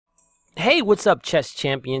Hey, what's up, chess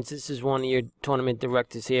champions? This is one of your tournament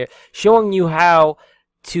directors here, showing you how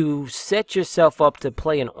to set yourself up to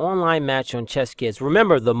play an online match on Chesskid.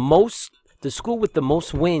 Remember, the school with the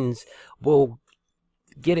most wins will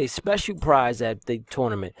get a special prize at the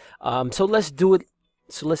tournament. So let's do it.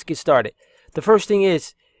 So let's get started. The first thing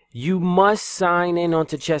is you must sign in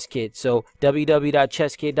onto Chesskid. So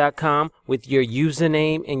www.chesskid.com with your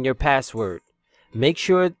username and your password. Make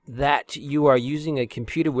sure that you are using a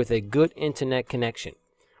computer with a good internet connection.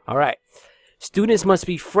 All right. Students must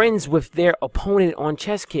be friends with their opponent on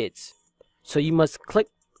Chesskid. So you must click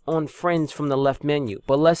on friends from the left menu.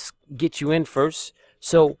 But let's get you in first.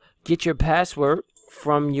 So get your password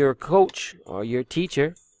from your coach or your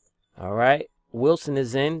teacher. All right. Wilson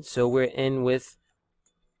is in. So we're in with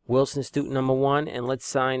Wilson, student number 1. And let's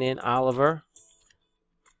sign in Oliver.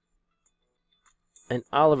 And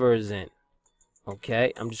Oliver is in.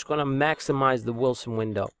 Okay, I'm just going to maximize the Wilson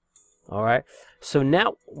window. All right, so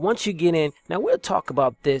now once you get in, now we'll talk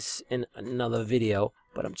about this in another video,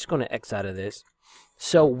 but I'm just going to X out of this.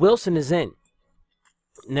 So Wilson is in.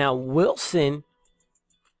 Now Wilson,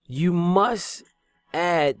 you must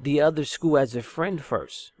add the other school as a friend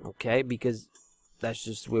first, okay, because that's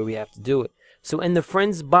just where we have to do it. So in the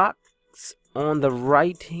friends box on the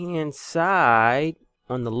right hand side,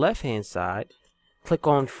 on the left hand side, click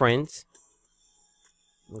on friends.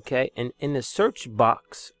 Okay, and in the search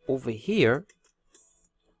box over here,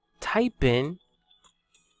 type in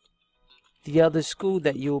the other school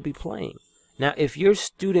that you will be playing. Now, if you're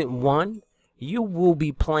student 1, you will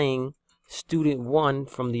be playing student 1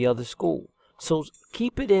 from the other school. So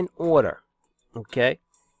keep it in order, okay?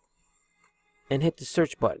 And hit the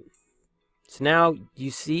search button. So now you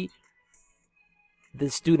see the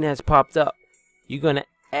student has popped up. You're going to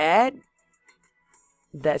add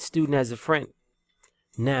that student as a friend.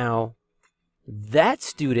 Now, that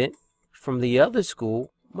student from the other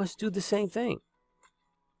school must do the same thing.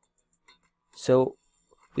 So,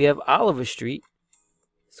 we have Oliver Street.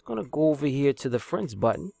 It's going to go over here to the Friends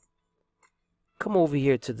button. Come over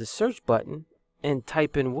here to the Search button and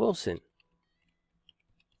type in Wilson,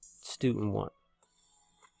 student 1.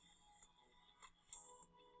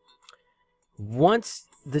 Once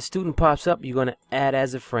the student pops up, you're going to add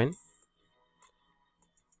as a friend.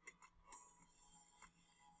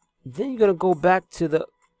 Then you're going to go back to the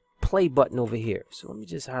play button over here. So let me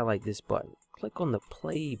just highlight this button. Click on the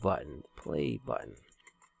play button. Play button.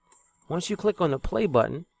 Once you click on the play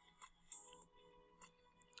button,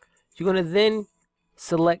 you're going to then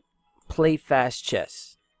select play fast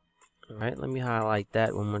chess. All right, let me highlight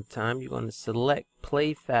that one more time. You're going to select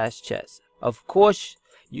play fast chess. Of course,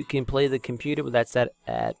 you can play the computer, but that's at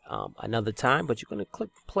another time. But you're going to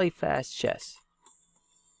click play fast chess.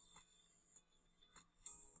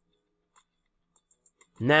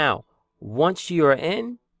 Now, once you are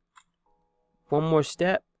in, one more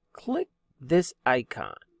step, click this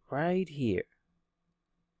icon right here.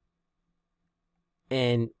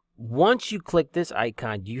 And once you click this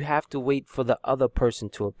icon, you have to wait for the other person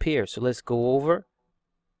to appear. So let's go over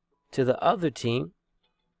to the other team.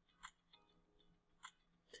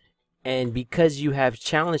 And because you have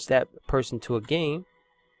challenged that person to a game,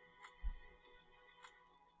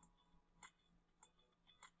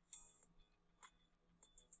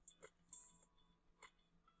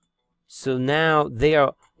 so now they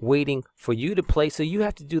are waiting for you to play, so you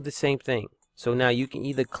have to do the same thing. So now you can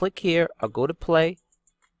either click here or go to play.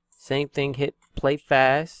 Same thing, hit play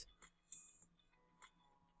fast.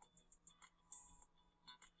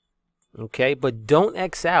 Okay, but don't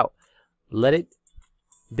X out. Let it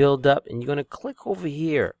build up, and you're going to click over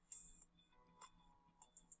here.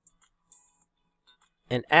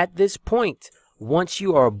 And at this point, once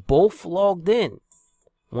you are both logged in,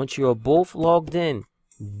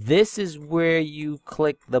 this is where you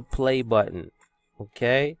click the play button,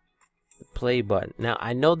 okay? The play button. Now,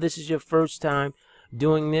 I know this is your first time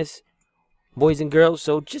doing this, boys and girls,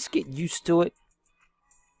 so just get used to it.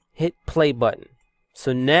 Hit play button.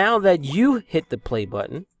 So now that you hit the play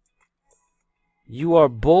button, you are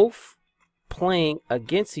both playing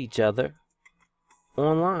against each other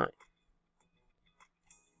online.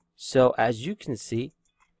 So, as you can see,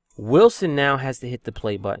 Wilson now has to hit the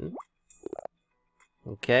play button.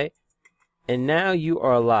 Okay, and now you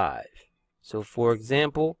are live. So for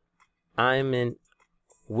example, I'm in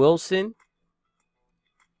Wilson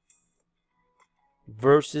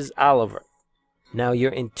versus Oliver. Now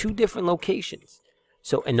you're in 2 different locations.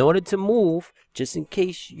 So in order to move, just in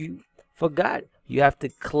case you forgot, you have to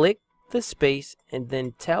click the space and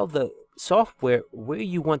then tell the software where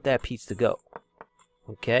you want that piece to go.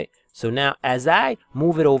 Okay, so now as I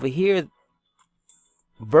move it over here,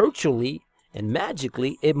 virtually and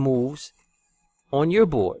magically it moves on your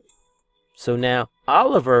board. So now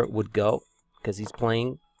Oliver would go because he's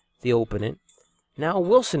playing the opening. Now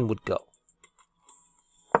Wilson would go.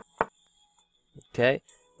 Okay,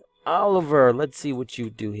 Oliver, let's see what you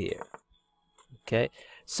do here. Okay,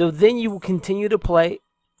 so then you will continue to play,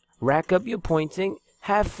 rack up your pointing,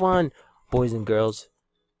 have fun, boys and girls.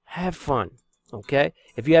 Have fun. Okay,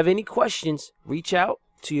 if you have any questions, reach out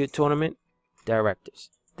to your tournament directors.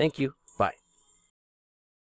 Thank you.